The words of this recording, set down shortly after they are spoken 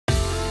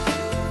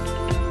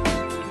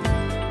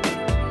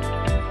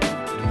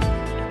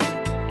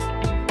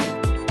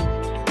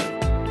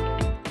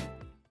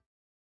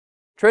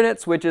TRENDnet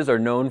switches are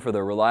known for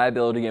their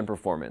reliability and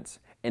performance,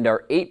 and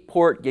our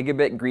 8-port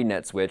Gigabit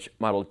GREENnet switch,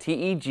 model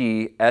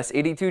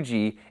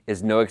TEG-S82g,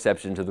 is no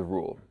exception to the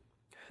rule.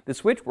 The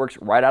switch works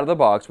right out of the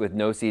box with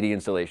no CD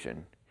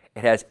installation.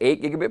 It has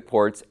 8 gigabit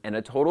ports and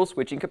a total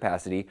switching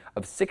capacity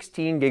of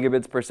 16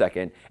 gigabits per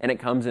second, and it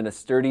comes in a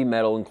sturdy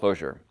metal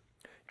enclosure.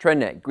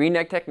 TRENDnet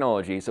GREENnet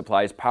technology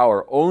supplies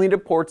power only to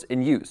ports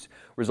in use,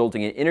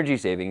 resulting in energy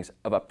savings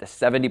of up to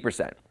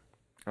 70%.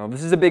 Now,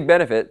 this is a big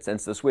benefit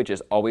since the switch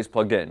is always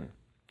plugged in.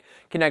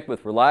 Connect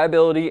with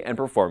reliability and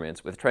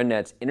performance with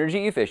TRENDnet's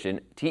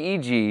energy-efficient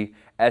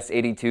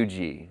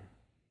TEG-S82g.